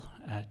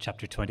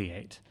chapter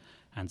 28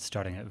 and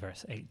starting at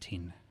verse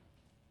 18.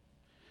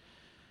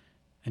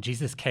 And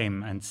Jesus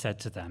came and said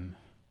to them,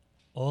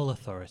 "All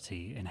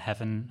authority in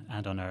heaven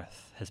and on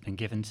earth has been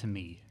given to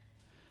me.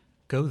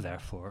 Go,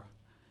 therefore,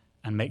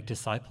 and make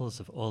disciples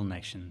of all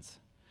nations,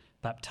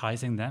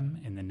 baptizing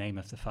them in the name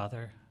of the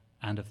Father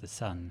and of the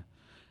Son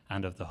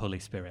and of the Holy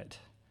Spirit,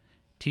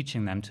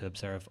 teaching them to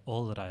observe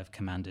all that I have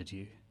commanded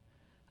you.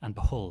 And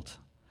behold,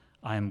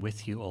 I am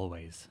with you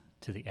always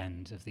to the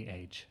end of the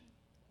age."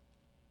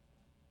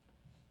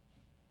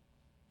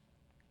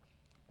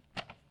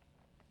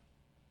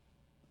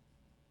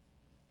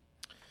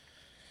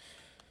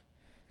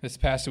 This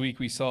past week,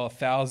 we saw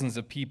thousands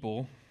of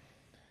people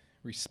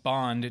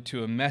respond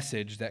to a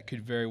message that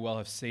could very well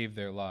have saved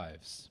their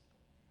lives.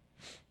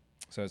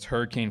 So as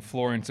Hurricane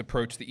Florence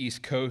approached the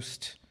East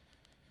Coast,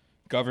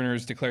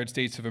 governors declared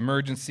states of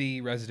emergency,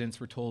 residents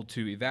were told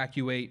to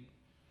evacuate.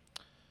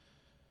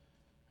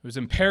 It was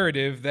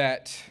imperative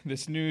that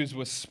this news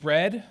was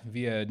spread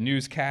via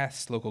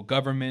newscasts, local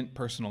government,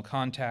 personal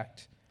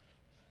contact,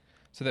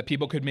 so that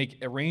people could make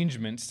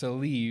arrangements to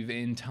leave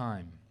in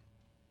time.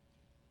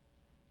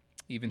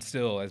 Even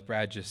still, as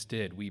Brad just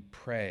did, we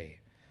pray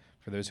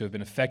for those who have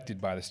been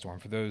affected by the storm,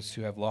 for those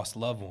who have lost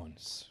loved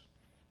ones.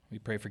 We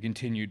pray for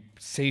continued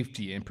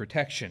safety and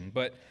protection.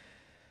 But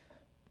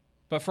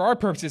for our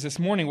purposes this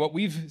morning, what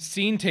we've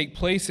seen take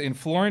place in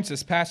Florence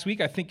this past week,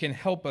 I think can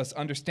help us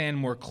understand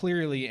more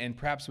clearly and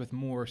perhaps with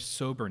more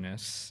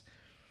soberness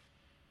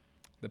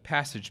the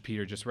passage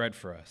Peter just read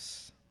for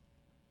us.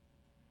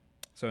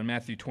 So in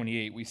Matthew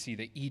 28, we see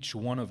that each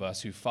one of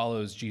us who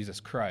follows Jesus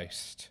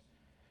Christ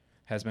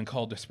has been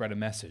called to spread a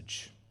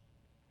message,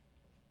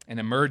 an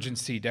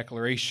emergency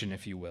declaration,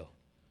 if you will.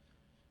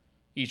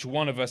 Each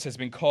one of us has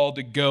been called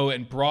to go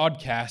and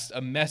broadcast a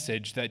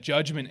message that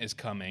judgment is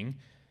coming,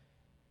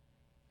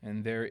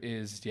 and there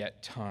is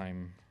yet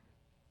time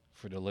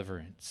for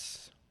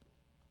deliverance.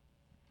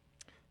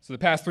 So the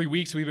past 3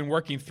 weeks, we've been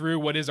working through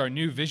what is our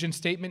new vision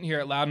statement here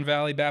at Loudoun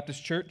Valley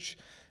Baptist Church.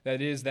 That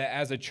is that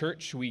as a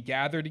church, we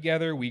gather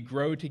together, we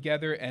grow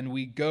together, and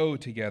we go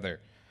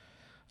together.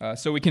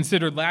 So we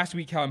considered last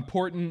week how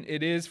important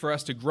it is for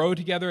us to grow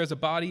together as a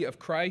body of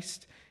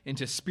Christ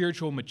into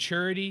spiritual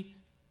maturity.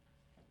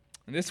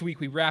 And this week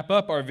we wrap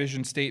up our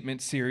vision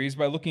statement series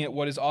by looking at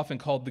what is often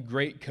called the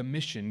Great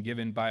Commission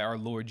given by our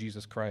Lord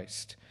Jesus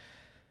Christ.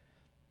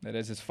 That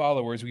as his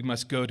followers, we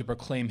must go to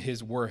proclaim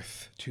his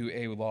worth to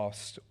a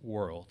lost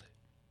world.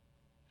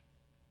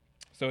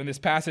 So in this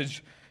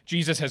passage,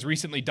 Jesus has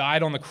recently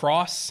died on the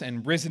cross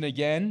and risen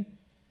again.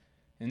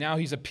 And now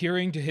he's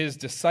appearing to his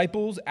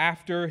disciples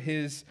after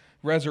his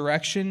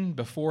resurrection,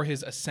 before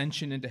his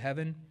ascension into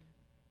heaven.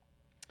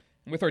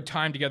 And with our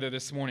time together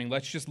this morning,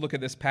 let's just look at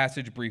this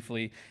passage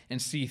briefly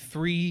and see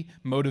 3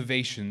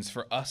 motivations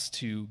for us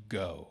to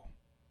go,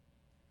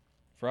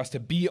 for us to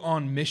be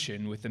on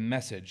mission with the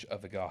message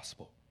of the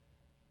gospel.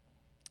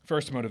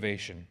 First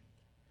motivation,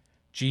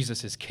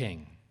 Jesus is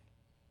king.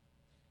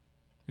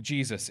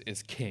 Jesus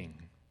is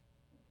king.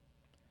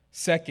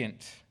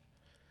 Second,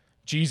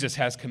 Jesus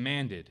has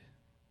commanded.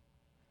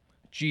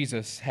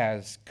 Jesus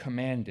has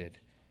commanded.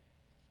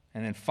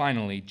 And then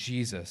finally,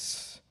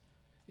 Jesus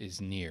is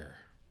near.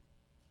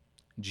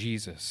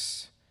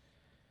 Jesus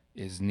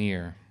is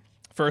near.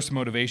 First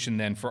motivation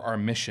then for our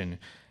mission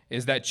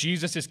is that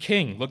Jesus is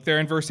king. Look there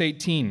in verse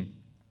 18.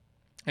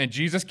 And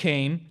Jesus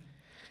came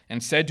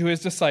and said to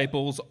his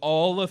disciples,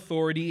 "All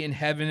authority in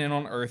heaven and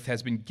on earth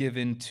has been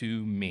given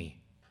to me."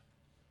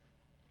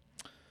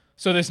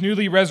 So this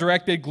newly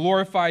resurrected,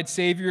 glorified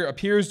Savior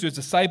appears to his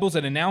disciples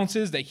and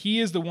announces that he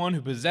is the one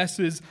who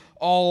possesses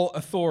all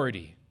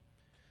authority.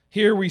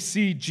 Here we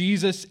see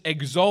Jesus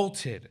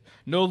exalted,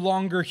 no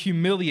longer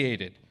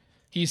humiliated.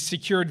 He's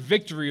secured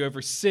victory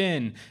over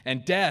sin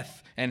and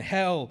death and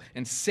hell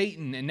and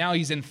Satan, and now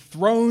he's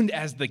enthroned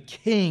as the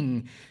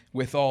king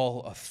with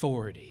all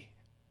authority,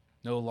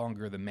 no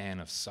longer the man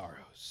of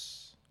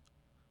sorrows.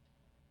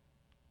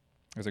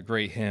 There's a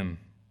great hymn.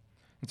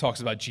 It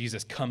talks about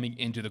Jesus coming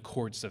into the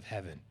courts of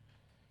heaven,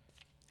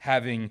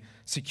 having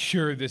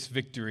secured this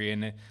victory.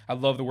 And I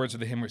love the words of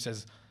the hymn where it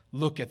says,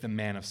 "Look at the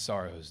man of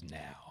sorrows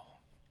now.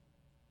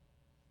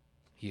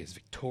 He is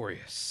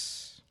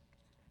victorious."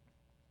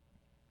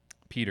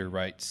 Peter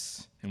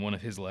writes in one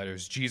of his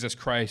letters, "Jesus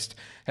Christ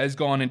has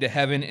gone into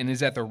heaven and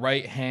is at the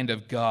right hand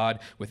of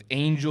God, with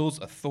angels,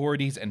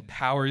 authorities, and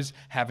powers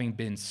having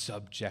been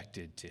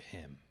subjected to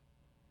him."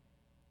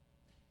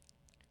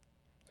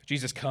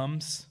 Jesus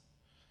comes,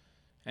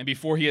 and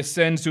before he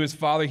ascends to his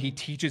Father, he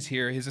teaches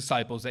here his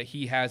disciples that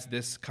he has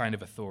this kind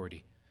of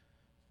authority.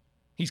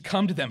 He's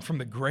come to them from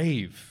the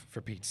grave,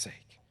 for Pete's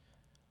sake.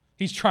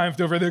 He's triumphed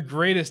over their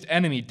greatest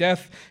enemy,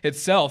 death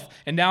itself,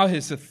 and now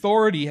his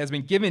authority has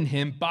been given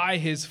him by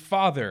his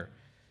Father,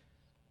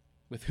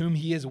 with whom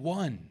he is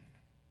one.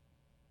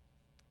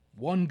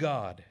 One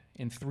God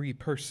in 3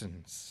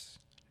 persons.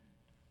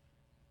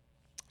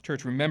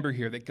 Church, remember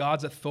here that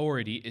God's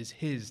authority is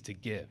his to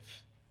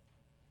give.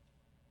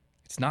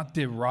 It's not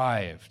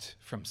derived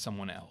from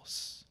someone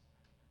else.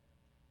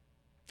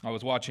 I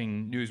was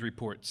watching news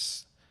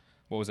reports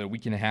what was it, a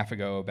week and a half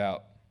ago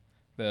about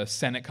the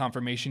Senate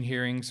confirmation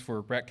hearings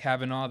for Brett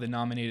Kavanaugh, the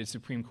nominated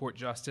Supreme Court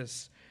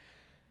justice.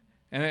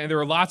 And there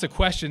were lots of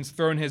questions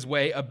thrown his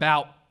way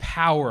about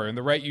power and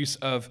the right use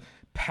of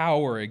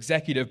power,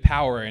 executive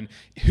power, and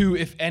who,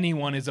 if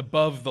anyone, is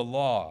above the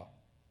law.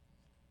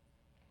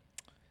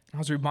 I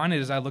was reminded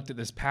as I looked at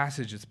this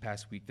passage this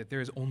past week that there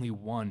is only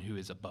one who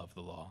is above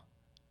the law.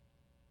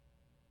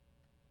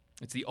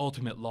 It's the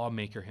ultimate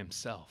lawmaker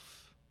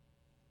himself.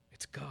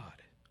 It's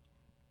God,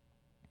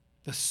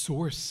 the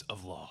source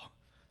of law,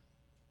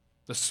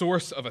 the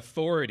source of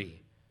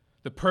authority,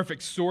 the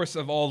perfect source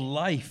of all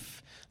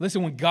life.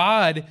 Listen, when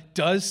God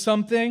does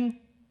something,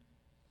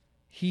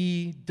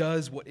 he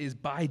does what is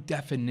by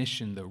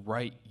definition the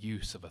right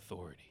use of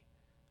authority,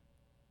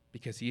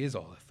 because he is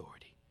all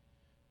authority.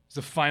 He's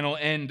the final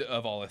end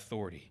of all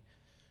authority.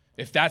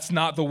 If that's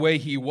not the way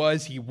he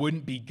was, he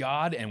wouldn't be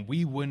God, and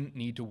we wouldn't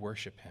need to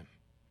worship him.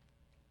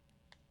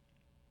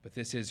 But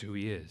this is who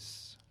he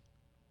is.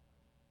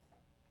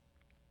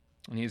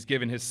 And he has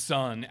given his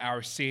Son,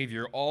 our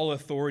Savior, all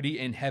authority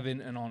in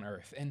heaven and on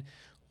earth. And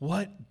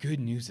what good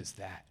news is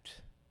that?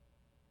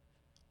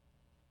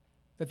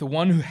 That the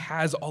one who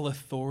has all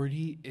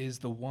authority is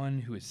the one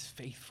who is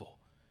faithful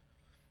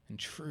and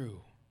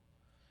true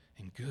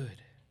and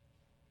good.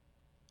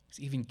 He's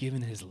even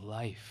given his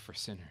life for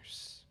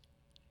sinners.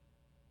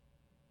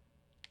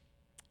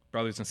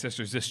 Brothers and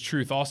sisters, this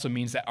truth also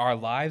means that our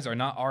lives are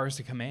not ours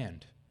to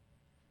command.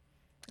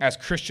 As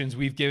Christians,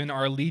 we've given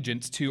our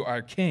allegiance to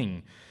our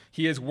King.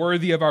 He is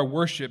worthy of our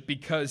worship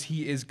because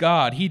he is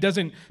God. He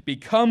doesn't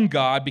become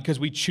God because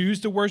we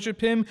choose to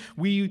worship him.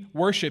 We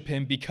worship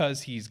him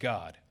because he's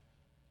God.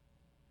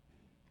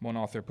 One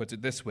author puts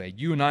it this way: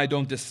 you and I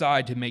don't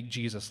decide to make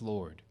Jesus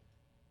Lord.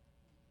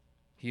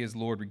 He is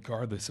Lord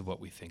regardless of what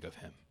we think of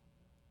him.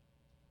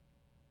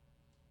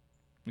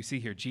 We see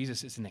here,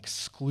 Jesus is an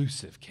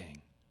exclusive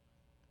king.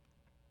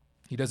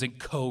 He doesn't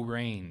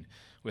co-reign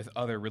with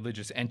other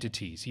religious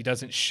entities. He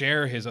doesn't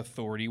share his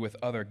authority with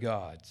other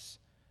gods.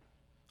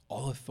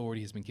 All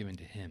authority has been given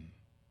to him.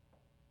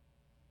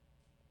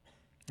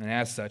 And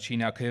as such, he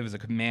now gives a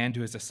command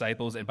to his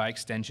disciples and by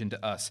extension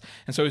to us.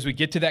 And so as we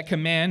get to that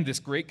command,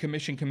 this Great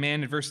Commission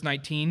command in verse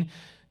 19,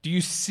 do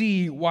you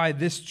see why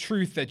this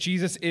truth that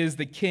Jesus is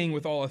the king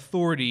with all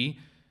authority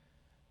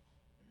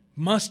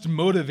must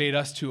motivate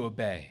us to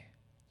obey?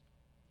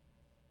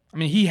 I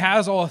mean, he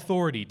has all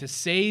authority to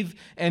save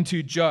and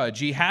to judge.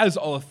 He has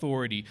all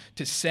authority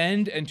to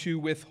send and to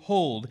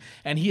withhold.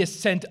 And he has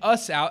sent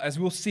us out, as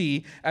we'll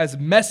see, as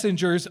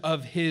messengers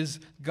of his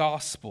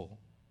gospel.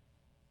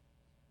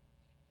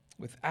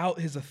 Without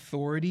his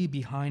authority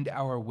behind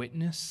our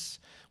witness,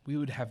 we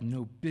would have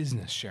no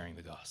business sharing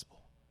the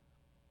gospel.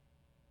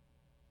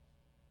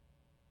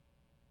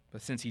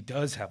 But since he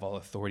does have all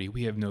authority,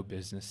 we have no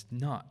business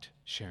not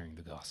sharing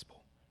the gospel.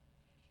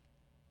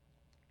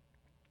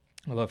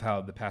 I love how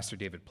the pastor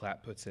David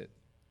Platt puts it.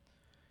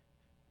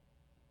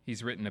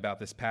 He's written about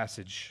this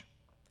passage.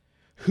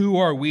 Who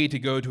are we to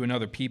go to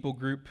another people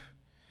group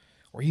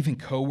or even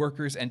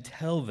co-workers and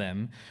tell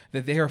them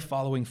that they are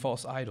following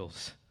false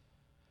idols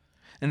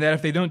and that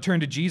if they don't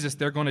turn to Jesus,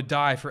 they're going to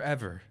die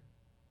forever?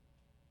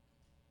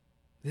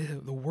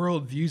 The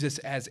world views us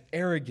as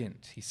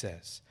arrogant, he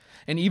says.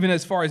 And even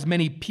as far as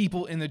many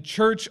people in the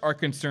church are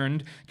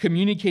concerned,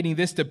 communicating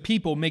this to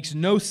people makes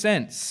no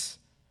sense.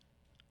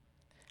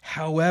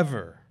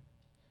 However,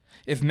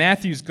 if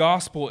Matthew's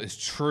gospel is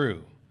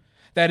true,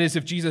 that is,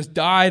 if Jesus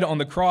died on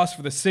the cross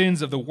for the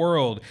sins of the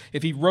world,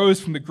 if he rose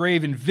from the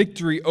grave in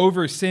victory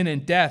over sin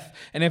and death,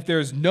 and if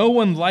there's no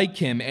one like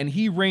him and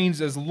he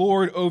reigns as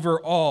Lord over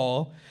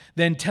all,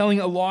 then telling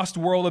a lost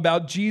world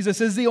about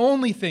Jesus is the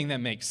only thing that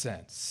makes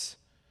sense.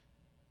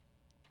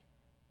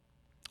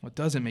 What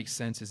doesn't make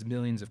sense is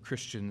millions of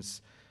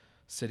Christians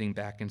sitting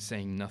back and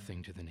saying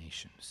nothing to the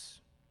nations.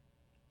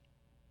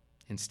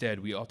 Instead,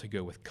 we ought to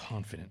go with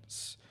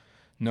confidence,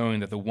 knowing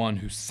that the one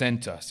who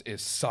sent us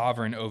is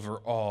sovereign over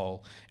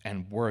all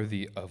and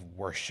worthy of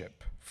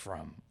worship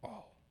from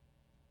all.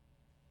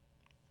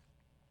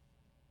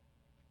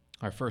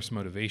 Our first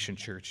motivation,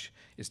 church,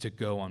 is to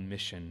go on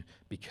mission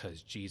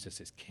because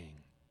Jesus is king.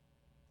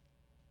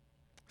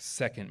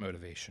 Second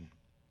motivation,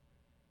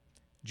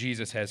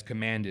 Jesus has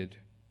commanded.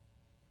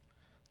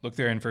 Look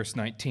there in verse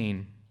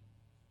 19.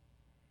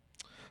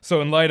 So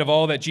in light of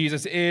all that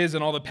Jesus is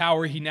and all the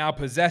power he now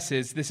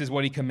possesses, this is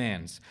what he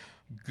commands.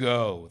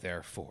 Go,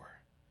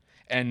 therefore,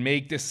 and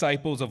make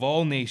disciples of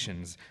all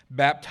nations,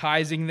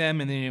 baptizing them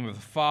in the name of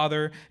the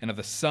Father and of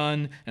the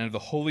Son and of the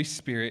Holy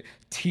Spirit,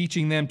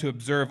 teaching them to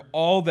observe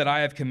all that I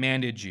have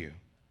commanded you.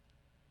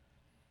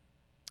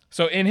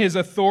 So in his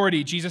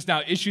authority, Jesus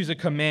now issues a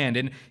command,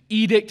 an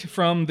edict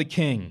from the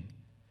king.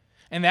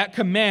 And that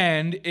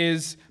command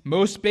is,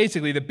 most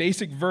basically, the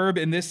basic verb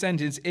in this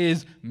sentence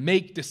is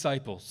make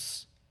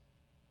disciples.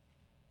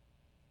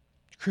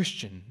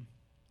 Christian,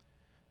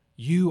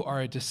 you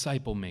are a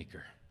disciple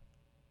maker.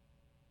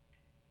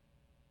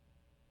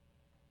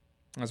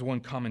 As one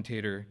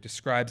commentator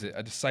describes it,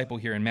 a disciple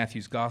here in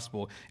Matthew's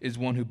gospel is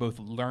one who both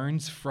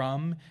learns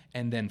from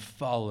and then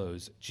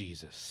follows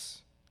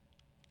Jesus.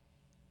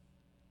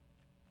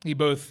 He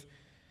both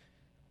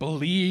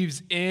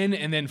believes in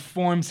and then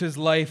forms his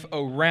life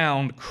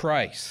around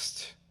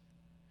Christ.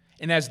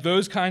 And as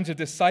those kinds of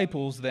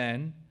disciples,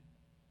 then,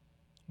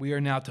 we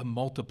are now to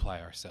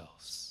multiply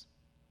ourselves.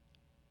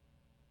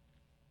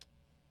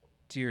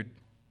 Dear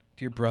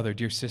brother,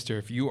 dear sister,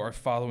 if you are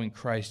following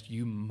Christ,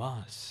 you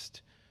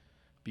must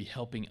be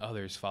helping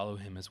others follow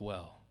him as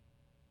well.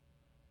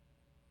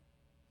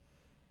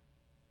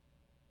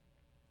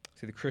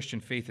 See, the Christian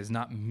faith is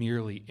not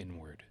merely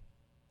inward.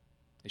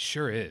 It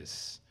sure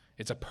is.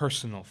 It's a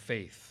personal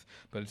faith,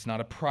 but it's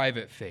not a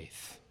private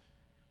faith.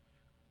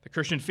 The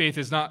Christian faith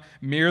is not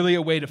merely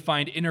a way to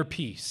find inner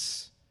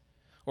peace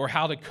or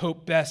how to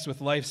cope best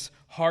with life's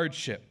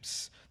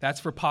hardships. That's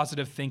for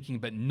positive thinking,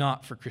 but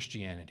not for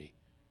Christianity.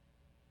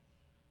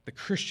 The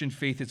Christian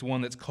faith is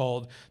one that's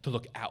called to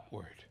look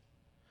outward,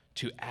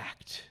 to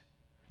act,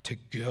 to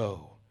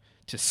go,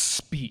 to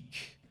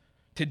speak,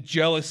 to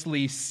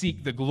jealously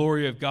seek the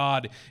glory of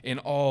God in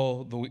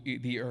all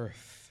the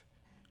earth.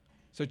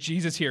 So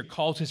Jesus here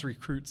calls his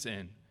recruits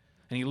in,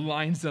 and he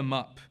lines them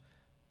up,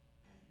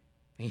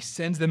 and he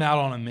sends them out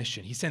on a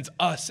mission. He sends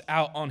us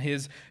out on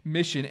his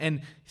mission.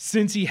 And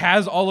since he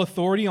has all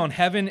authority on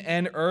heaven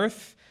and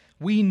earth,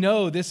 we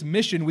know this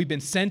mission we've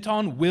been sent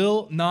on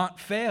will not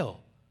fail.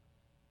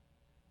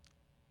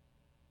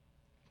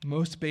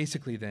 Most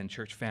basically then,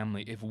 church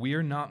family, if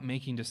we're not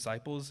making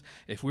disciples,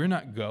 if we're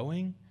not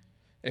going,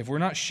 if we're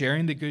not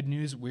sharing the good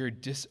news, we're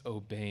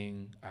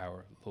disobeying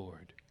our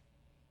Lord.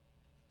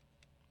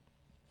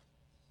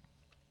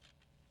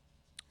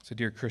 So,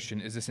 dear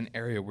Christian, is this an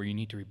area where you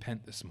need to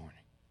repent this morning?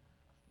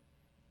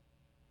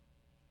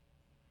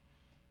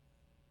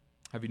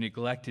 Have you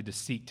neglected to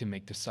seek to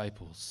make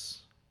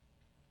disciples?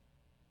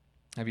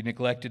 Have you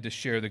neglected to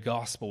share the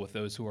gospel with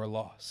those who are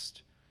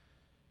lost?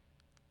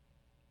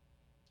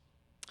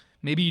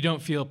 Maybe you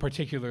don't feel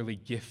particularly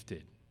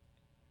gifted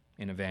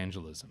in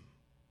evangelism.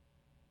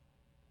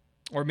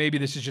 Or maybe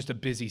this is just a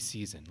busy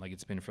season, like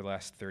it's been for the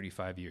last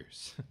 35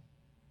 years.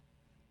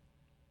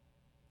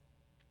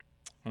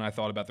 When I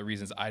thought about the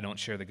reasons I don't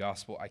share the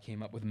gospel, I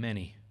came up with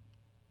many.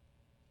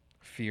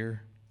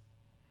 Fear,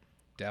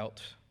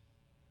 doubt,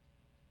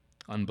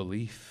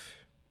 unbelief,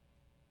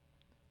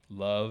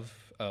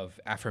 love of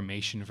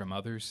affirmation from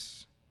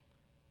others,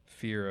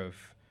 fear of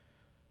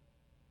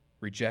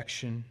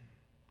rejection,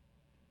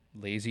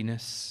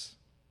 laziness,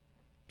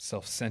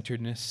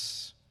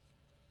 self-centeredness,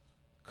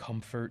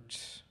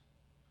 comfort,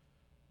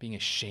 being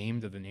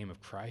ashamed of the name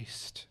of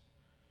Christ,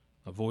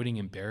 avoiding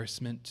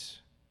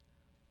embarrassment.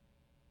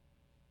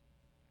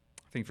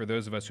 I think for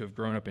those of us who have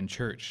grown up in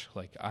church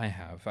like I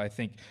have, I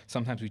think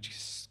sometimes we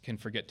just can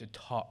forget to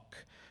talk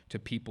to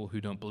people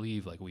who don't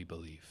believe like we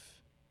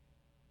believe.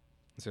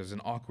 So there's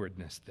an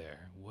awkwardness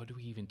there. What do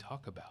we even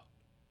talk about?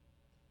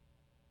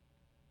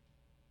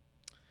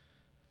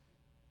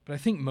 But I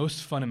think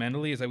most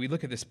fundamentally, as we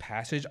look at this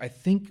passage, I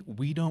think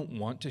we don't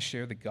want to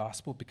share the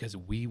gospel because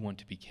we want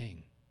to be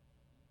king.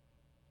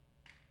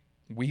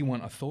 We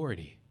want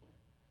authority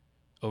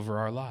over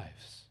our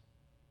lives.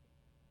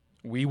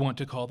 We want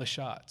to call the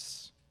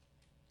shots.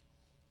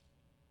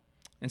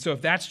 And so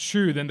if that's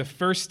true, then the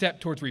first step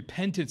towards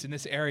repentance in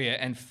this area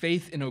and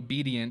faith in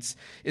obedience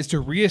is to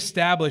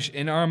reestablish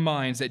in our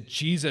minds that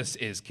Jesus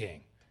is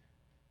king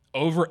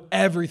over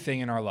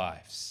everything in our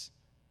lives.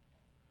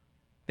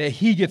 That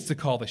he gets to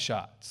call the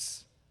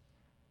shots.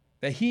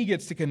 That he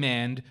gets to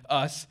command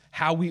us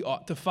how we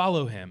ought to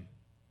follow him.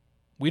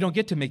 We don't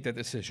get to make that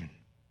decision.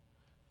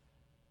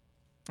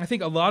 I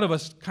think a lot of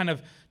us kind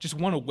of just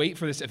want to wait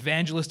for this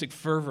evangelistic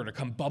fervor to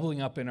come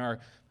bubbling up in our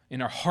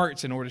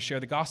hearts in order to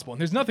share the gospel.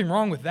 And there's nothing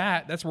wrong with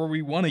that. That's where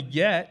we want to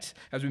get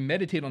as we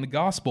meditate on the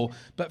gospel.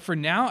 But for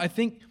now, I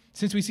think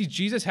since we see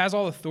Jesus has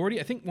all authority,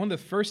 I think one of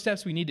the first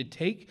steps we need to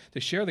take to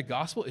share the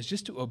gospel is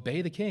just to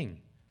obey the king.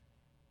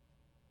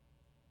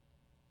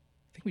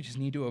 I think we just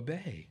need to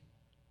obey.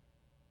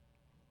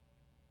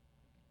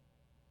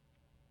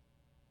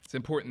 It's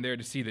important there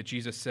to see that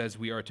Jesus says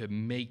we are to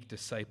make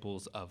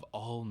disciples of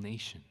all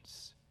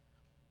nations.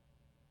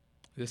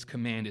 This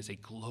command is a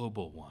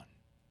global one.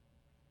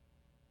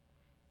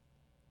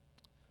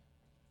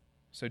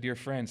 So, dear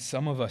friends,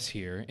 some of us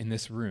here in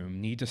this room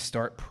need to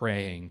start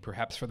praying,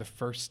 perhaps for the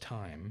first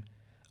time,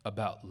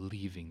 about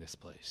leaving this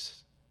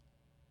place.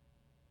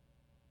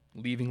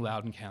 Leaving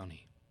Loudoun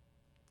County,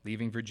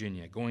 leaving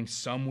Virginia, going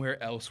somewhere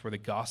else where the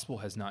gospel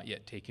has not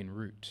yet taken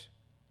root.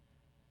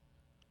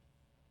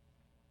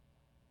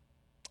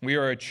 We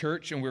are a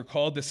church and we're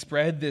called to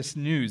spread this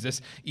news,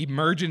 this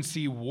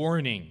emergency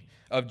warning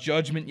of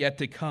judgment yet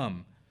to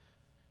come.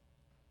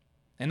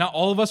 And not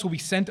all of us will be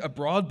sent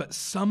abroad, but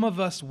some of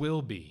us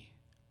will be.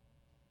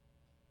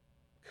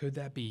 Could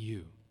that be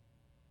you?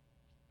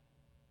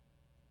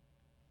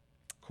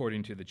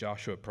 According to the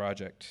Joshua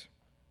Project,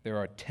 there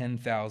are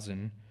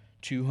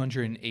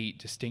 10,208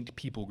 distinct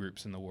people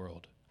groups in the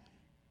world.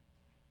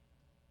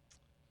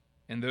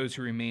 and those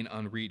who remain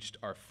unreached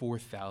are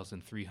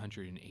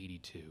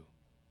 4,382.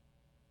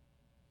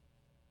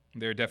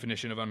 Their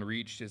definition of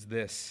unreached is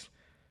this: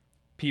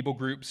 people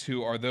groups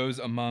who are those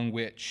among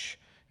which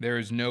there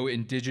is no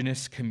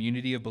indigenous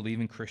community of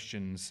believing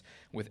Christians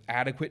with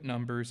adequate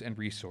numbers and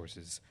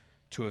resources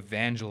to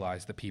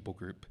evangelize the people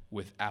group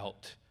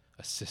without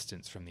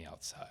assistance from the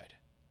outside.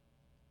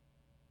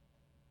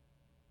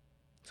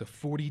 So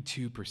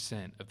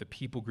 42% of the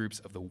people groups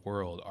of the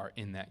world are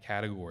in that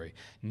category,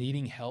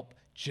 needing help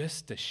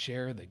just to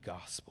share the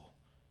gospel.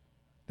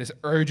 This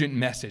urgent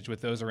message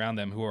with those around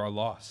them who are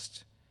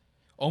lost.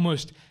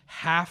 Almost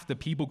half the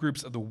people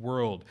groups of the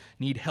world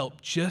need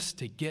help just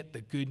to get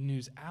the good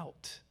news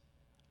out.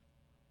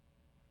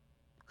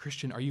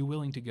 Christian, are you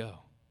willing to go?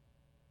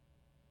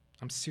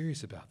 I'm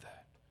serious about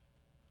that.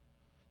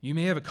 You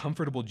may have a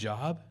comfortable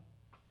job.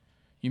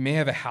 You may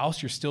have a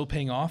house you're still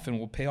paying off and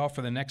will pay off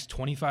for the next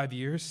 25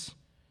 years.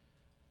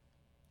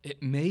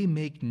 It may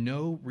make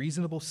no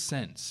reasonable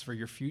sense for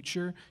your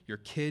future, your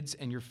kids,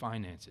 and your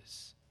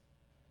finances.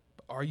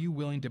 But are you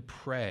willing to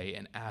pray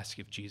and ask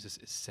if Jesus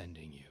is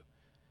sending you?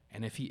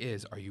 And if he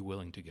is, are you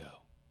willing to go?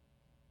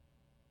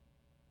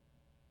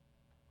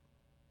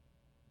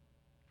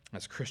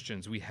 As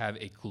Christians, we have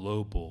a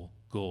global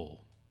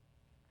goal.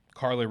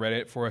 Carla read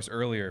it for us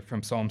earlier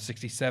from Psalm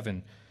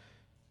 67.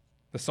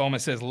 The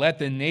psalmist says, "Let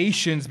the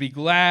nations be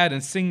glad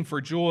and sing for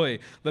joy.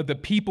 Let the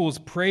peoples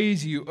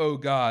praise you, O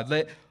God.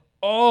 Let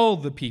all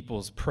the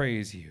peoples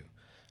praise you."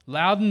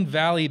 Loudoun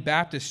Valley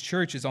Baptist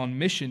Church is on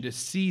mission to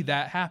see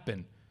that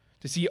happen,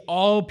 to see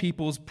all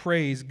peoples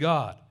praise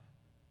God.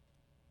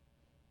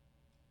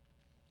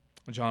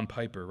 John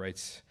Piper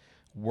writes,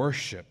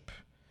 "Worship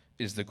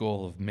is the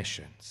goal of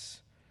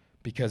missions,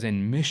 because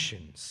in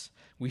missions,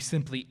 we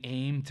simply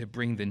aim to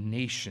bring the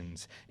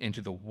nations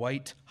into the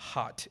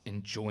white-hot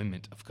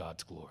enjoyment of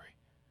God's glory.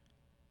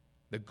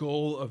 The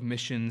goal of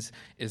missions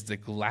is the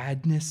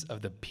gladness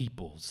of the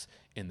peoples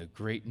in the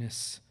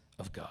greatness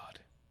of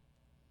God."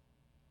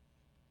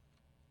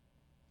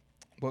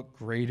 What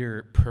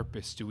greater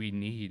purpose do we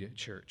need,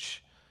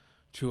 church,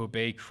 to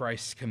obey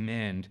Christ's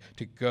command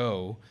to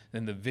go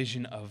than the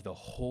vision of the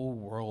whole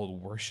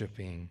world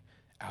worshiping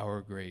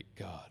our great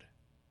God?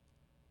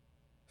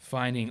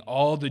 Finding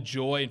all the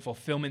joy and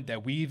fulfillment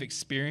that we've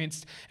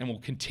experienced and will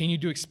continue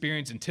to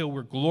experience until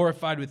we're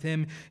glorified with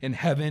him in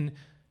heaven,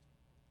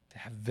 to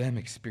have them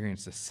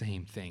experience the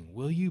same thing.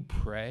 Will you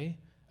pray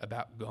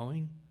about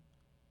going?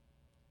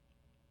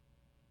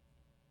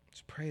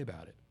 Just pray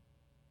about it.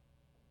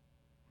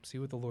 See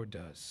what the Lord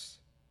does.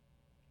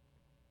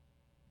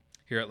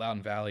 Here at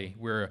Loudoun Valley,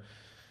 we're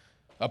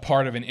a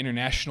part of an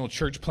international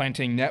church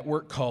planting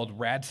network called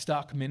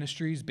Radstock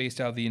Ministries,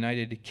 based out of the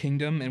United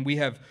Kingdom, and we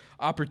have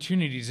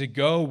opportunities to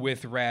go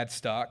with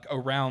Radstock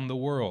around the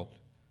world.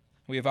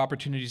 We have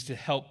opportunities to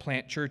help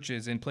plant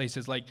churches in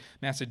places like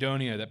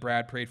Macedonia that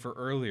Brad prayed for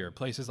earlier,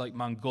 places like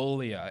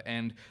Mongolia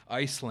and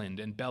Iceland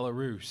and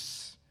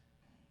Belarus.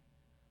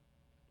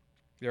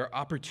 There are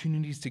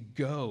opportunities to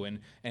go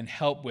and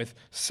help with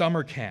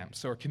summer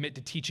camps or commit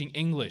to teaching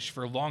English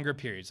for longer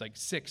periods, like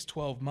 6,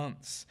 12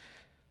 months.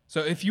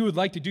 So if you would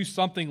like to do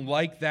something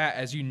like that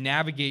as you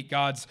navigate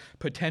God's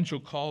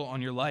potential call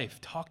on your life,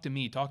 talk to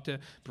me, talk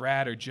to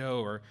Brad or Joe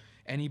or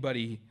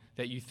anybody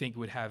that you think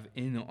would have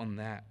in on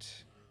that.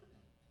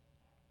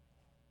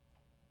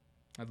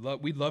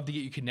 We'd love to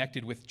get you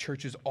connected with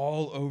churches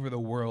all over the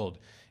world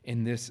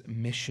in this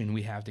mission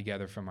we have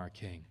together from our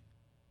King.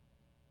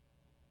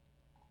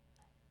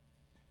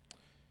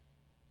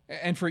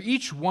 And for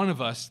each one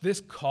of us,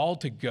 this call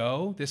to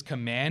go, this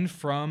command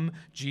from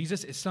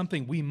Jesus, is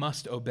something we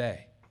must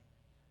obey.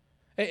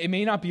 It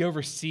may not be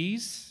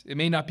overseas. It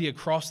may not be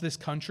across this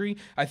country.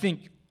 I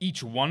think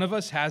each one of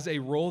us has a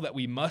role that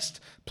we must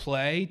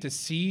play to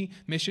see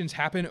missions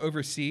happen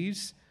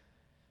overseas.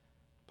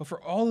 But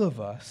for all of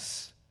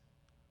us,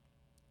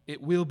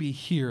 it will be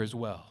here as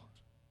well.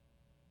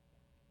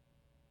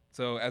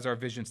 So as our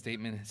vision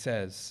statement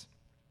says,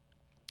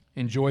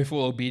 in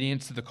joyful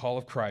obedience to the call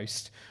of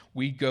Christ,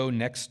 we go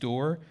next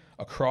door,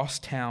 across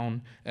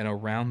town, and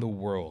around the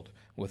world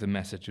with a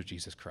message of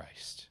Jesus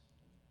Christ.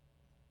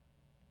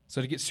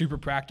 So to get super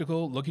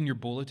practical, look in your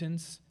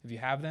bulletins. If you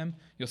have them,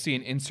 you'll see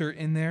an insert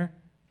in there.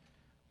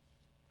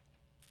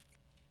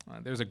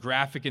 There's a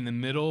graphic in the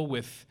middle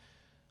with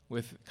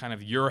kind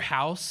of your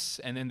house,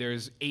 and then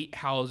there's 8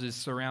 houses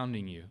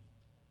surrounding you.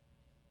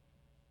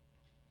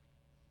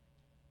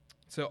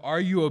 So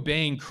are you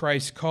obeying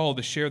Christ's call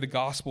to share the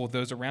gospel with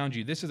those around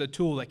you? This is a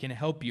tool that can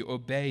help you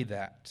obey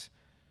that.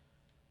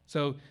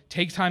 So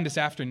take time this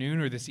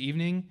afternoon or this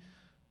evening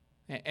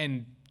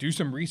and do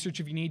some research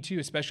if you need to,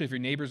 especially if your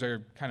neighbors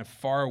are kind of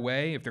far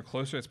away. If they're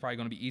closer, it's probably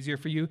going to be easier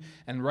for you.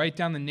 And write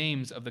down the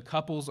names of the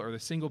couples or the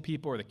single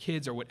people or the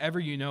kids or whatever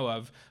you know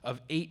of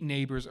 8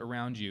 neighbors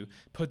around you.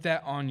 Put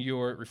that on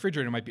your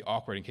refrigerator. It might be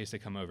awkward in case they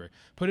come over.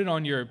 Put it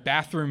on your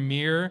bathroom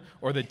mirror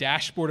or the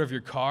dashboard of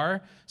your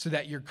car so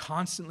that you're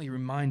constantly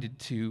reminded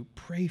to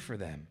pray for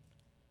them.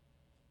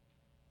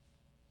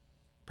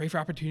 Pray for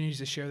opportunities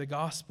to share the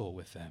gospel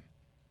with them.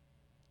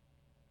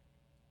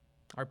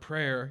 Our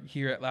prayer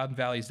here at Loudon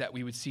Valley is that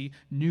we would see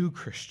new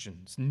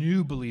Christians,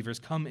 new believers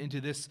come into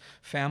this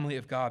family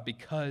of God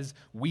because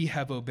we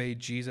have obeyed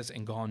Jesus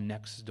and gone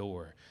next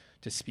door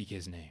to speak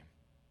his name.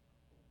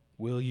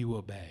 Will you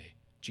obey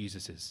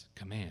Jesus'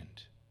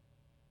 command?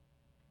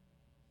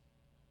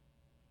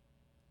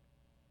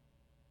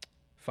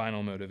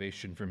 Final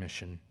motivation for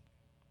mission.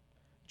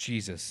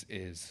 Jesus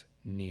is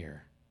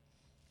near.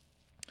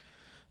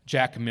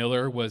 Jack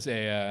Miller was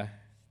a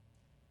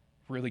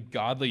really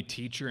godly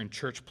teacher and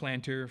church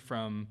planter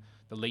from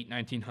the late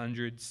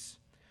 1900s.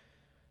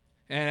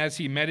 And as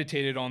he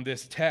meditated on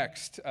this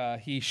text,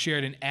 he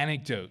shared an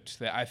anecdote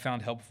that I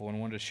found helpful and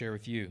wanted to share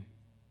with you.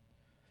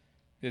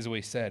 This is what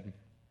he said.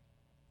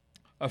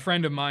 A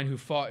friend of mine who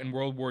fought in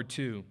World War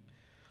II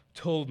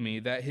told me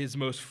that his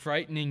most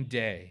frightening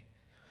day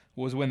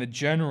was when the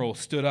general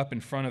stood up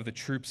in front of the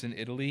troops in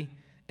Italy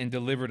and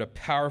delivered a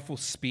powerful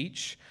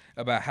speech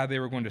about how they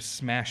were going to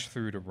smash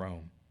through to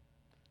Rome.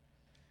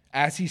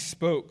 As he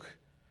spoke,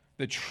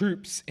 the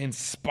troops,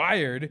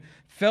 inspired,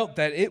 felt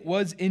that it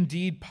was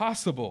indeed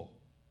possible.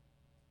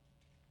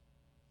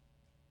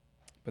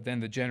 But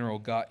then the general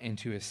got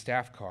into his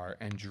staff car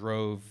and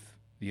drove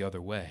the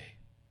other way,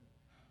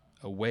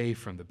 away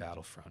from the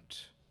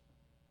battlefront.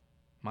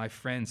 My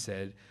friend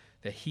said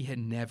that he had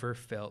never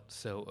felt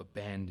so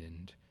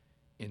abandoned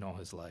in all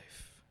his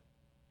life.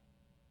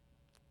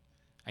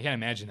 I can't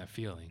imagine that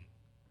feeling.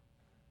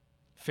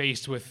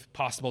 Faced with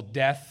possible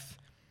death,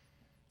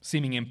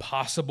 seeming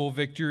impossible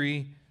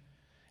victory,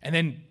 and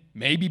then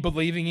maybe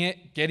believing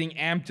it, getting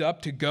amped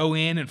up to go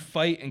in and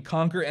fight and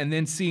conquer, and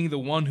then seeing the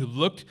one who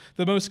looked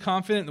the most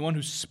confident, the one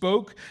who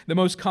spoke the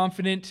most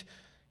confident,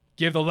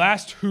 give the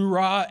last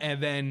hoorah,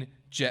 and then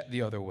jet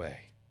the other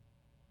way.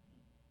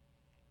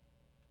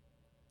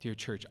 Dear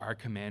church, our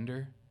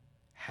commander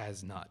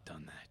has not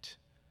done that.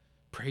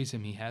 Praise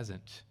him, he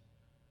hasn't.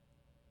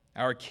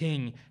 Our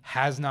king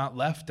has not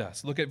left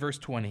us. Look at verse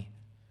 20.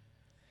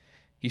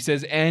 He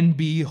says, "And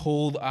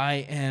behold, I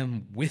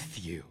am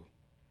with you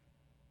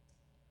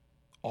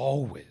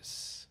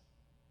always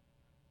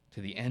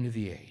to the end of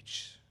the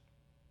age."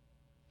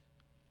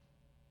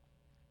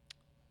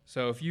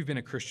 So if you've been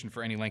a Christian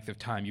for any length of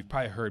time, you've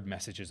probably heard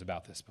messages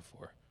about this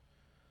before.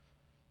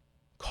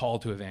 Call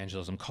to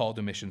evangelism, call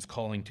to missions,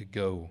 calling to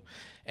go.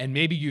 And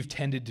maybe you've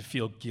tended to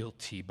feel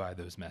guilty by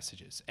those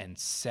messages and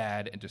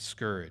sad and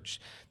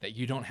discouraged that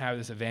you don't have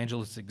this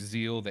evangelistic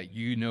zeal that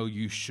you know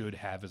you should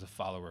have as a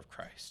follower of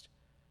Christ.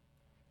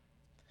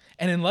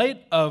 And in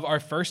light of our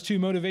first two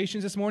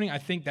motivations this morning, I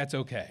think that's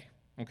okay?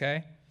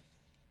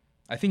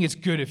 I think it's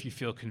good if you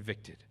feel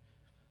convicted.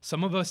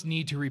 Some of us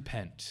need to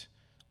repent.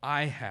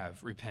 I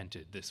have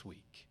repented this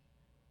week.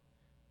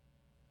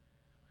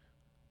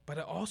 But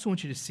I also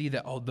want you to see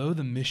that although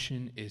the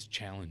mission is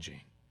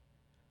challenging,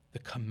 the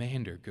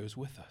commander goes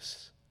with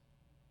us.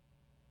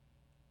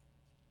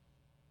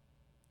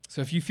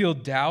 So if you feel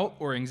doubt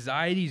or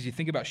anxiety as you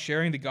think about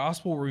sharing the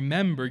gospel,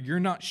 remember you're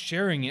not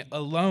sharing it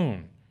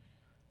alone.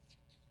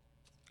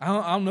 I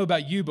don't know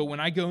about you, but when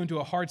I go into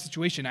a hard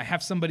situation, I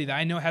have somebody that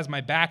I know has my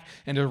back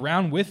and is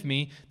around with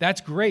me. That's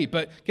great.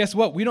 But guess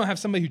what? We don't have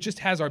somebody who just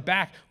has our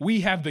back.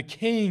 We have the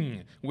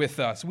King with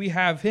us. We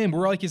have him.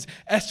 We're like his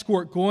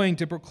escort going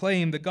to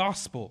proclaim the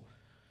gospel.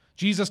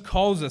 Jesus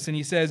calls us and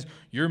he says,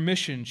 your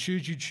mission,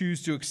 should you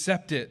choose to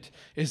accept it,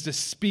 is to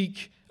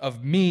speak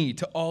of me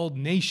to all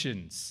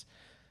nations.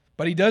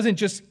 But he doesn't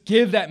just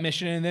give that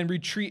mission and then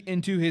retreat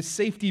into his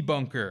safety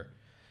bunker.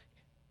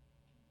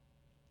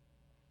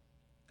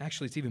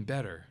 Actually, it's even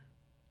better.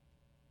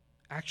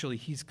 Actually,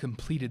 he's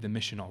completed the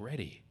mission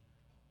already.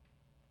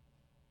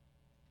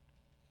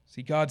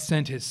 See, God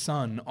sent his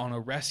son on a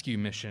rescue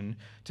mission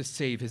to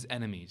save his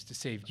enemies, to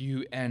save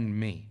you and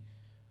me.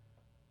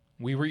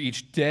 We were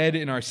each dead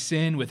in our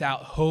sin,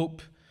 without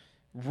hope,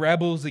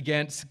 rebels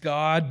against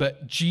God,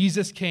 but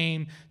Jesus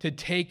came to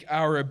take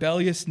our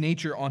rebellious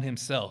nature on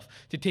himself,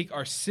 to take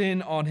our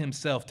sin on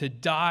himself, to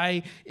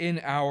die in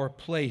our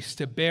place,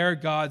 to bear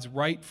God's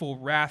rightful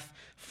wrath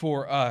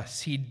for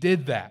us. He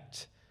did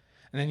that.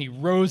 And then he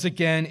rose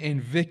again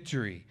in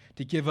victory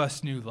to give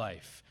us new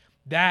life.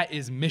 That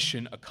is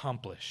mission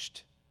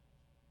accomplished.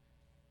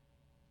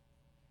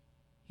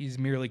 He's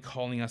merely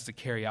calling us to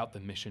carry out the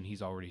mission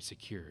he's already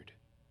secured.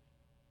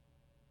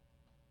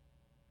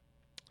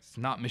 It's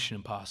not mission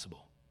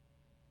impossible.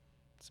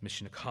 It's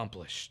mission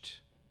accomplished.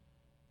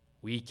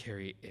 We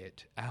carry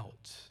it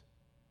out.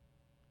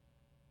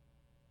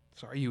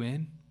 So are you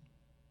in?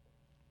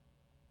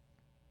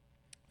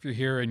 If you're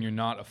here and you're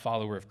not a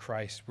follower of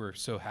Christ, we're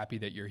so happy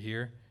that you're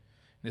here.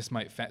 This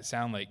might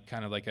sound like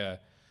kind of like a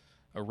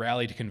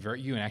rally to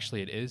convert you, and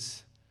actually it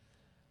is.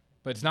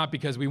 But it's not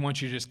because we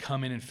want you to just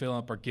come in and fill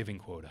up our giving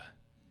quota.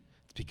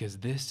 It's because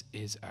this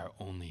is our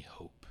only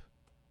hope,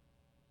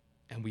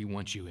 and we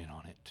want you in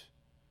on it.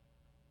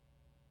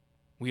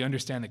 We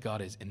understand that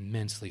God is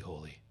immensely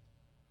holy,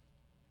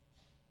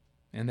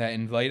 and that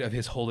in light of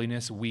his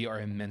holiness, we are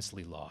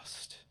immensely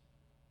lost,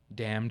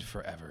 damned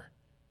forever.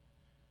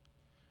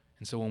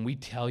 And so when we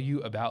tell you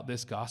about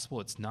this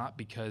gospel, it's not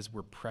because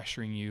we're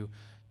pressuring you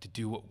to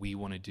do what we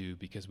want to do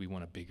because we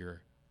want a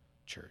bigger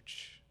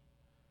church.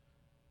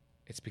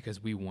 It's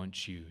because we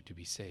want you to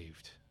be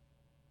saved.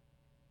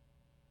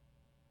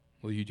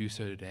 Will you do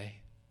so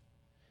today?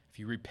 If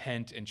you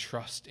repent and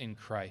trust in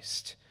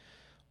Christ,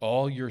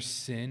 all your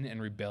sin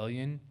and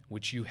rebellion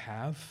which you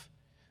have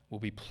will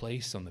be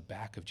placed on the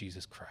back of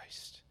Jesus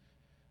Christ,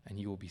 and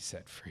you will be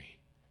set free.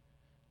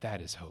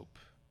 That is hope.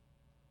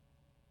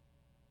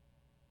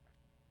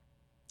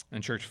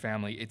 And church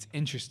family, it's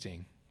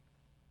interesting.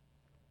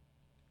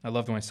 I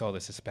loved when I saw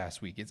this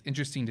past week. It's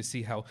interesting to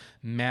see how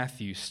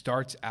Matthew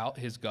starts out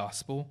his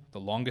gospel, the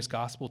longest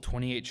gospel,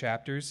 28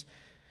 chapters.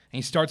 And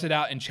he starts it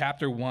out in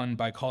chapter 1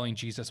 by calling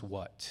Jesus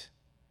what?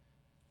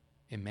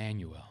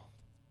 Emmanuel,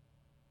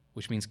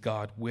 which means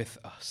God with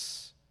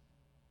us.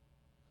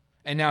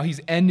 And now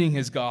he's ending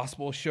his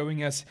gospel,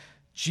 showing us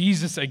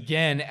Jesus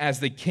again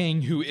as the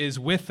King who is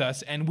with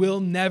us and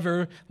will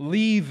never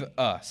leave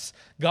us.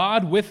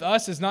 God with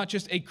us is not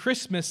just a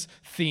Christmas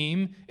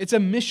theme, it's a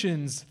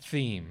missions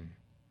theme.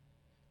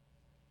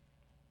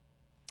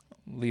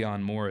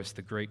 Leon Morris,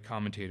 the great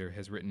commentator,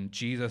 has written,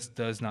 Jesus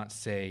does not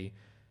say,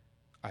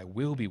 I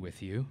will be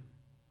with you,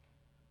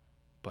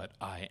 but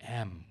I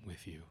am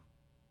with you.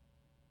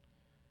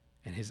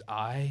 And his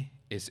I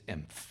is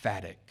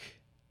emphatic,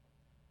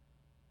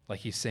 like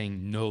he's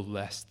saying, no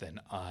less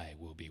than I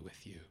will be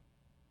with you.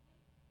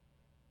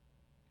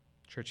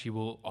 Church, he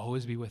will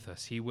always be with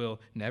us. He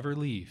will never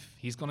leave.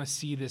 He's going to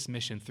see this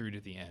mission through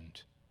to the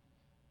end.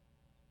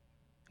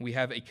 We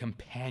have a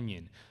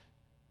companion.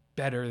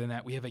 Better than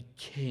that, we have a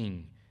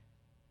king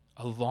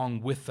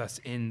along with us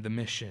in the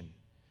mission.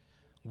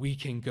 We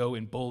can go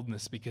in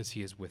boldness because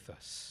he is with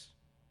us.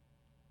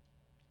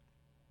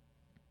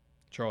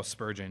 Charles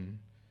Spurgeon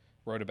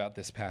wrote about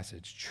this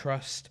passage.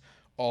 Trust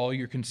all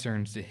your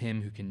concerns to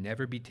him who can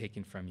never be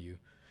taken from you,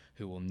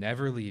 who will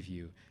never leave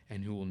you,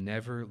 and who will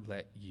never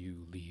let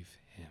you leave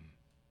him.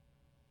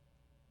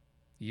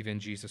 Even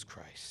Jesus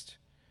Christ,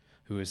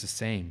 who is the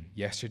same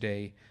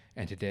yesterday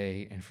and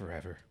today and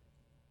forever.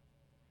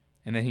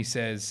 And then he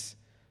says,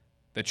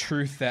 the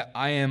truth that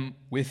I am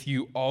with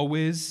you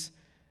always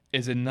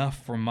is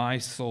enough for my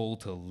soul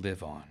to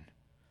live on,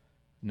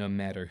 no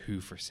matter who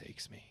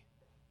forsakes me.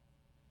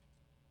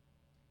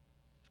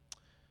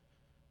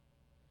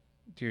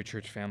 Dear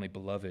church family,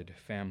 beloved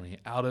family,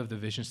 out of the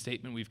vision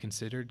statement we've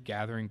considered,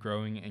 gathering,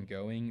 growing, and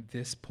going,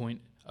 this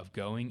point of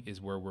going is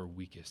where we're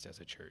weakest as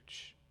a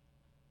church.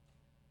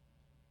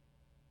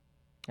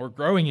 We're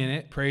growing in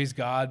it, praise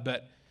God,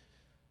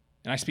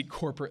 and I speak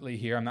corporately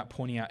here, I'm not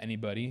pointing out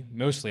anybody.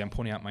 Mostly I'm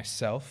pointing out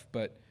myself,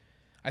 but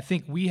I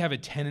think we have a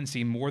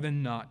tendency more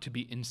than not to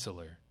be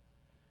insular,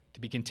 to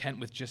be content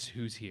with just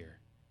who's here,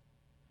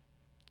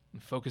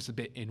 and focus a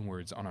bit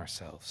inwards on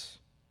ourselves.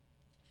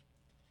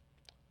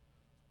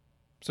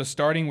 So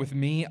starting with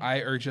me, I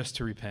urge us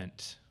to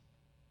repent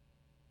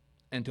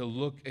and to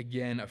look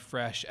again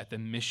afresh at the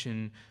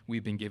mission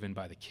we've been given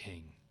by the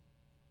King.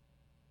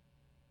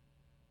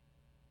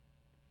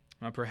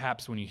 Now,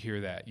 perhaps when you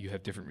hear that, you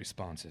have different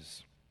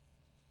responses.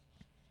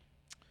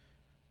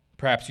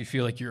 Perhaps you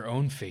feel like your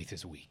own faith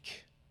is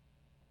weak.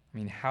 I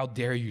mean, how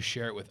dare you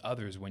share it with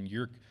others when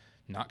you're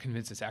not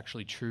convinced it's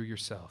actually true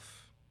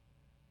yourself?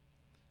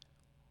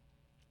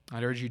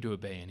 I'd urge you to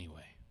obey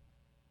anyway.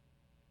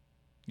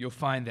 You'll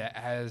find that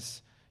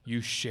as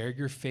you share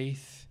your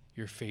faith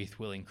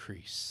will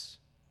increase.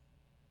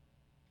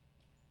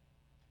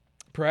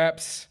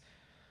 Perhaps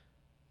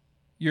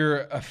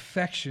your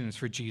affections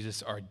for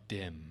Jesus are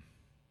dim.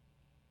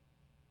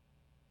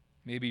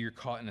 Maybe you're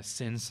caught in a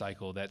sin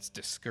cycle that's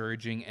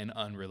discouraging and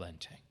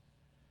unrelenting.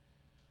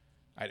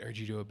 I'd urge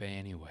you to obey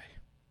anyway.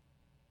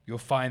 You'll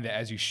find that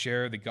as you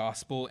share the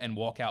gospel and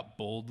walk out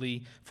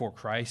boldly for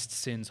Christ,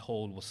 sin's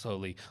hold will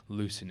slowly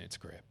loosen its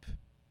grip.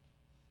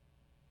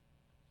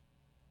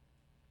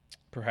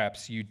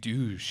 Perhaps you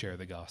do share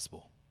the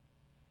gospel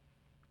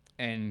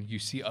and you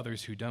see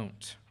others who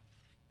don't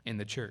in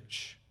the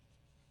church.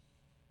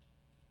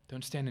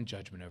 Don't stand in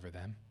judgment over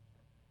them.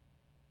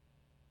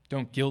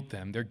 Don't guilt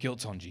them. Their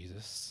guilt's on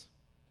Jesus.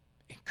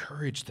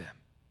 Encourage them.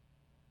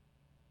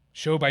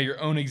 Show by your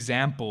own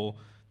example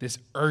this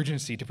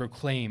urgency to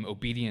proclaim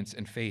obedience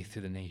and faith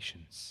to the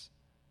nations.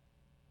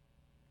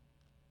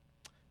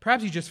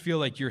 Perhaps you just feel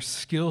like your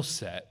skill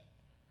set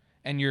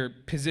and your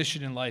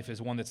position in life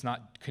is one that's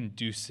not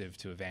conducive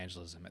to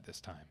evangelism at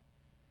this time.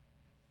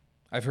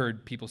 I've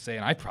heard people say,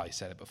 and I've probably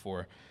said it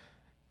before,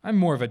 I'm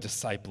more of a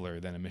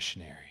discipler than a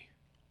missionary.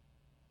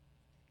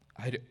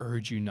 I'd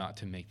urge you not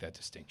to make that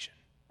distinction.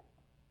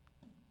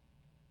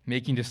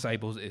 Making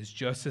disciples is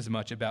just as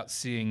much about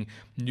seeing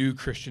new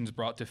Christians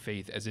brought to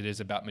faith as it is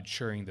about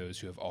maturing those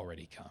who have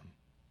already come.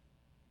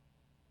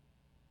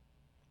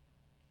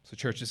 So,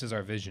 church, this is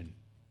our vision.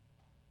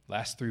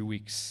 Last 3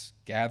 weeks,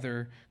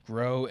 gather,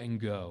 grow, and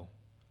go.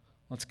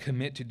 Let's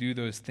commit to do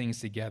those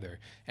things together.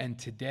 And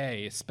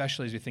today,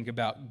 especially as we think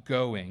about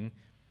going,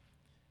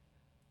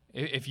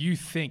 if you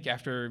think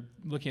after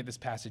looking at this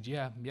passage,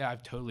 yeah,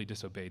 I've totally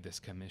disobeyed this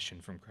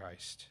commission from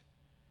Christ,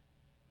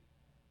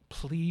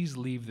 please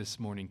leave this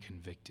morning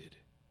convicted.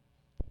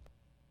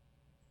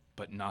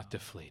 but not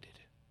deflated.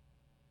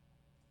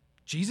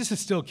 Jesus is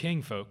still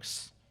king,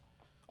 folks.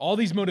 All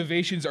these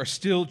motivations are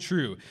still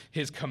true.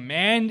 His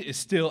command is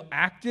still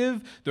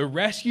active. The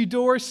rescue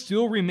door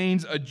still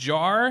remains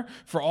ajar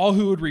for all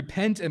who would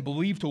repent and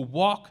believe to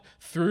walk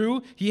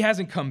through. He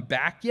hasn't come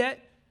back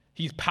yet.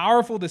 He's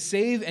powerful to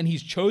save, and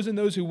he's chosen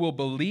those who will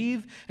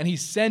believe, and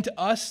he's sent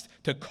us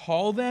to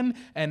call them,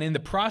 and in the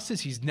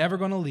process, he's never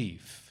going to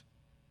leave.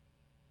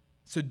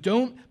 So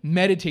don't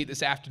meditate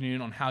this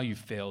afternoon on how you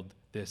failed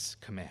this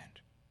command.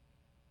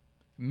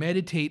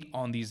 Meditate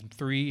on these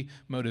three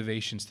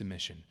motivations to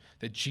mission: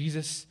 that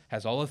Jesus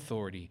has all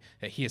authority,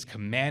 that he has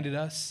commanded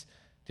us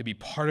to be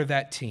part of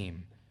that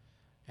team,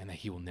 and that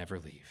he will never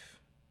leave.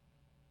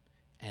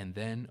 And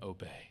then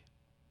obey.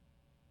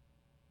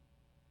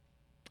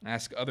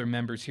 Ask other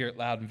members here at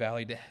Loudon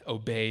Valley to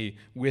obey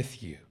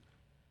with you.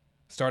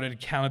 Start an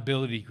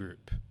accountability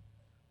group.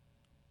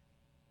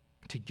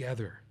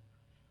 Together,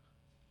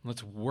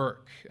 let's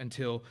work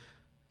until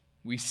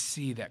we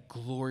see that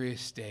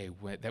glorious day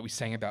that we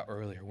sang about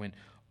earlier, when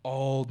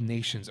all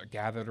nations are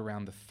gathered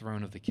around the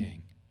throne of the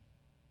King,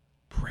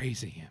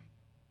 praising him,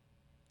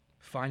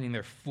 finding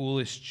their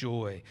fullest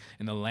joy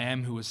in the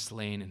Lamb who was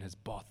slain and has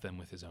bought them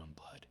with his own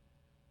blood.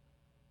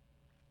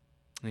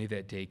 May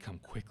that day come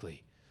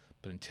quickly,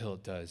 but until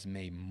it does,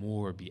 may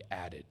more be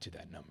added to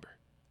that number.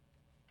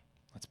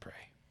 Let's pray.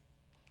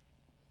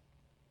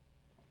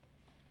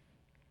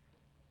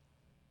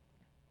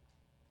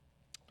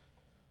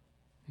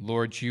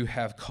 Lord, you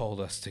have called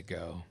us to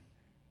go.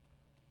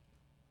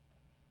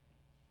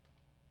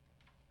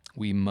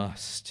 We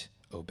must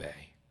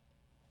obey.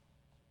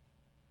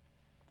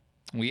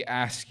 We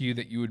ask you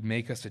that you would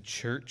make us a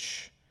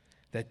church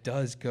that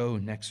does go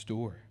next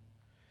door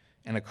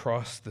and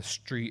across the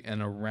street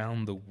and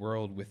around the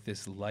world with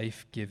this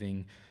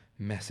life-giving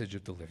message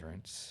of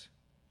deliverance.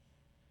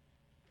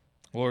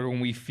 Lord, when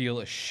we feel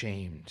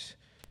ashamed,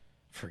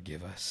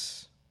 forgive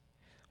us.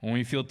 When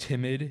we feel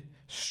timid,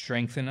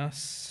 strengthen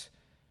us.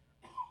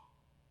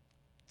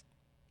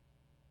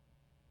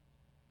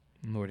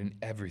 Lord, in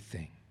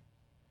everything,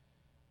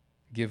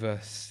 give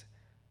us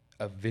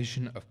a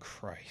vision of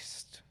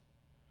Christ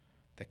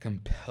that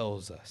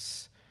compels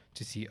us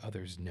to see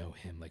others know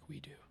him like we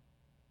do.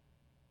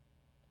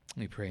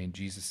 We pray in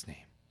Jesus'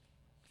 name.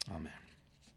 Amen.